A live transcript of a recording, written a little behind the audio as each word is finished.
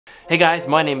Hey guys,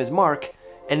 my name is Mark,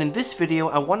 and in this video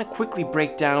I want to quickly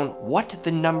break down what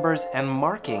the numbers and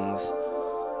markings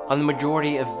on the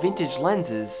majority of vintage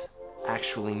lenses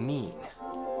actually mean.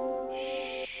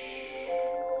 Shh.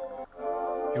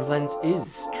 Your lens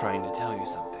is trying to tell you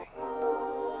something.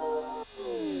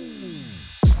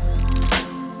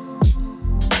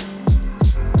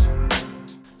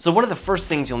 So one of the first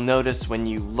things you'll notice when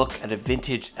you look at a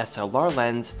vintage SLR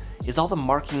lens is all the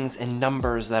markings and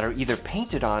numbers that are either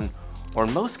painted on, or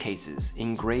in most cases,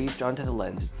 engraved onto the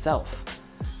lens itself.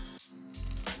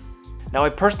 Now I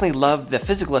personally love the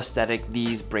physical aesthetic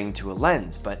these bring to a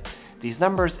lens, but these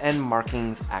numbers and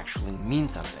markings actually mean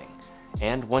something.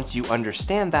 And once you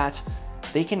understand that,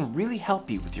 they can really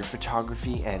help you with your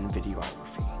photography and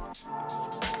videography.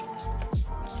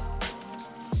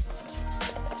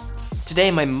 Today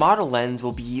my model lens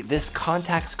will be this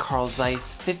Contax Carl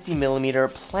Zeiss 50mm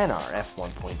planar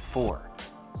f1.4.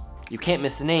 You can't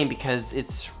miss the name because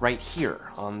it's right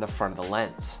here on the front of the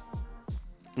lens.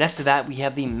 Next to that we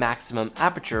have the maximum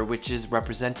aperture, which is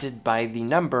represented by the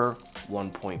number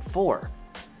 1.4.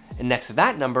 And next to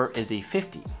that number is a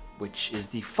 50, which is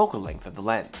the focal length of the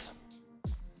lens.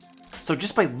 So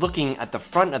just by looking at the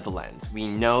front of the lens, we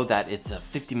know that it's a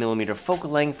 50mm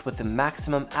focal length with a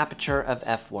maximum aperture of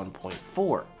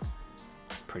f1.4.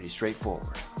 Pretty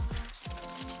straightforward.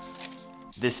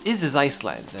 This is a Zeiss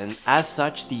lens, and as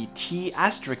such, the T*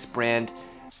 brand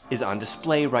is on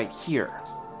display right here.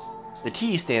 The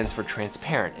T stands for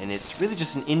transparent, and it's really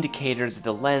just an indicator that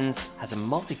the lens has a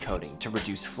multi-coating to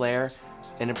reduce flare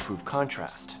and improve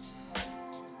contrast.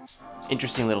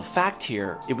 Interesting little fact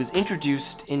here, it was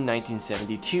introduced in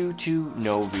 1972 to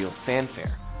no real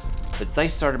fanfare. But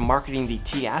Zeiss started marketing the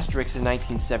T* in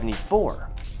 1974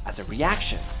 as a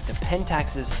reaction to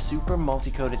Pentax's super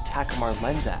multi-coated Takumar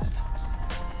lens ads.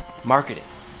 Marketing.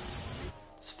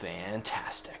 It's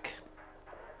fantastic.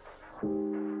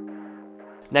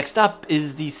 Next up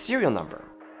is the serial number,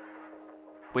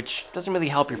 which doesn't really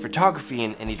help your photography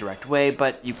in any direct way,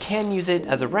 but you can use it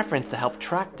as a reference to help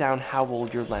track down how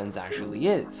old your lens actually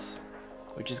is,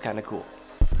 which is kind of cool.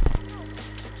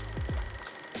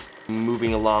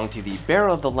 Moving along to the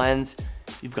barrel of the lens,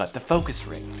 you've got the focus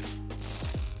ring.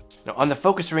 Now on the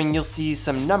focus ring you'll see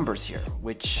some numbers here,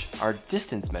 which are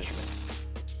distance measurements.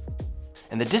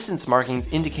 And the distance markings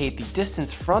indicate the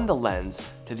distance from the lens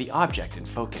to the object in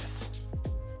focus.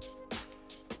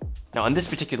 Now on this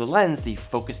particular lens, the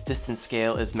focus distance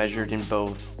scale is measured in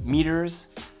both meters,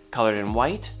 colored in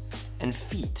white, and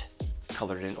feet,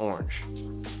 colored in orange.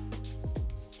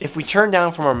 If we turn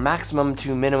down from our maximum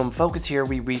to minimum focus here,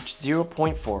 we reach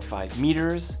 0.45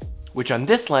 meters, which on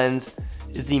this lens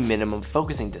is the minimum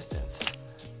focusing distance.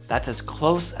 That's as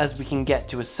close as we can get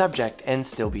to a subject and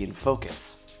still be in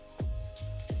focus.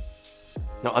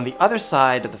 Now on the other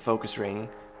side of the focus ring,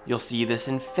 you'll see this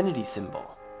infinity symbol,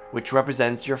 which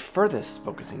represents your furthest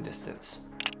focusing distance.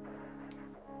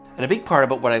 And a big part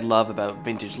about what I love about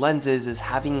vintage lenses is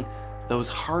having those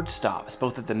hard stops,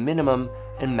 both at the minimum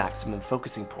and maximum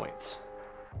focusing points.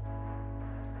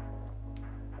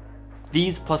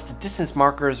 These plus the distance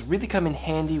markers really come in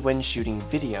handy when shooting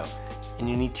video, and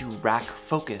you need to rack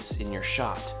focus in your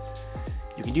shot.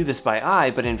 You can do this by eye,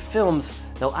 but in films,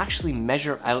 they'll actually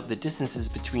measure out the distances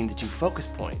between the two focus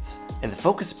points, and the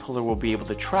focus puller will be able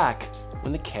to track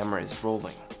when the camera is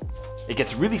rolling. It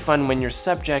gets really fun when your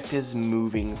subject is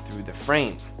moving through the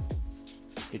frame.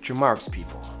 Hit your marks,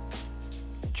 people.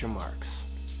 Hit your marks.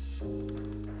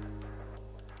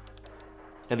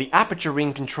 Now the aperture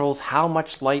ring controls how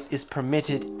much light is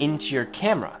permitted into your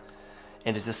camera,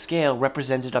 and is a scale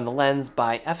represented on the lens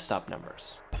by f-stop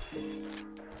numbers.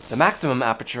 The maximum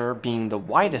aperture being the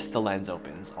widest the lens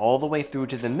opens, all the way through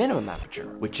to the minimum aperture,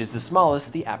 which is the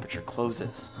smallest the aperture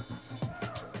closes.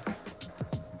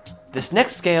 This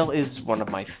next scale is one of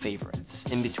my favorites.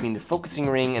 In between the focusing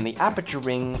ring and the aperture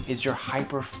ring is your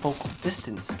hyperfocal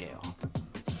distance scale.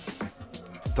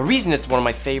 The reason it's one of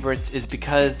my favorites is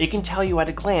because it can tell you at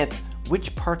a glance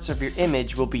which parts of your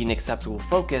image will be an acceptable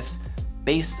focus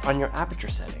based on your aperture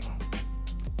setting.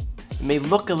 It may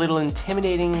look a little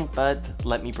intimidating, but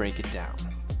let me break it down.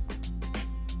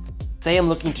 Say I'm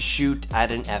looking to shoot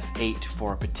at an f8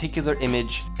 for a particular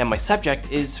image and my subject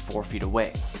is 4 feet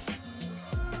away.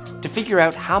 To figure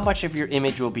out how much of your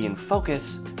image will be in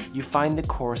focus, you find the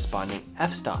corresponding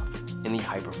f-stop in the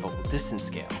hyperfocal distance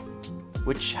scale,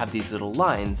 which have these little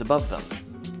lines above them.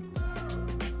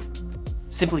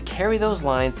 Simply carry those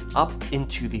lines up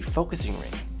into the focusing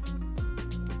ring,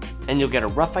 and you'll get a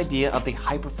rough idea of the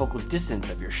hyperfocal distance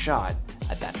of your shot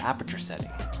at that aperture setting.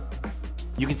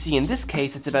 You can see in this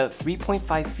case it's about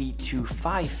 3.5 feet to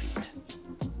 5 feet.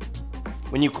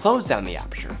 When you close down the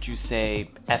aperture to say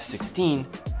f16,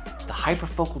 the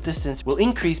hyperfocal distance will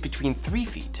increase between 3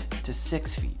 feet to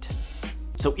 6 feet.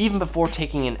 So even before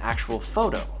taking an actual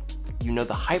photo, you know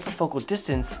the hyperfocal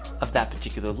distance of that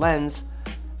particular lens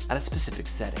at a specific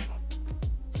setting.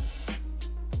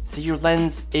 So your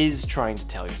lens is trying to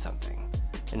tell you something,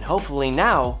 and hopefully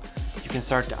now you can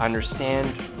start to understand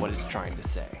what it's trying to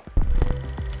say.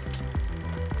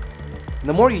 And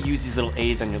the more you use these little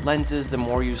aids on your lenses, the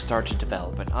more you start to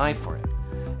develop an eye for it.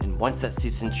 And once that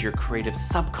seeps into your creative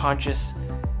subconscious,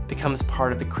 it becomes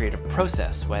part of the creative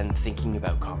process when thinking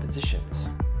about compositions.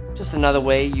 Just another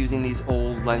way using these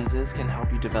old lenses can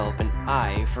help you develop an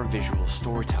eye for visual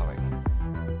storytelling.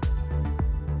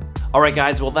 Alright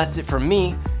guys, well that's it from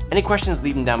me. Any questions,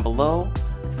 leave them down below.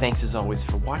 Thanks as always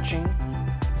for watching,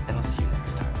 and I'll see you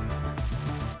next time.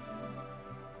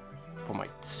 For my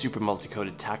super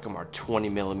multi-coated Takomar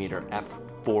 20mm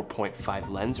f4.5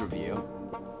 lens review.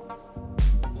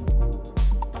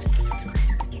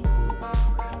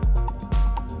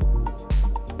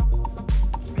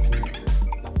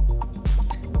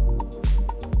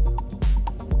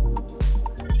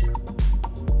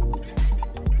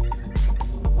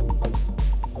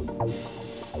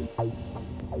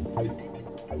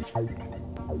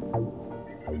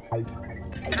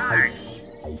 Nice.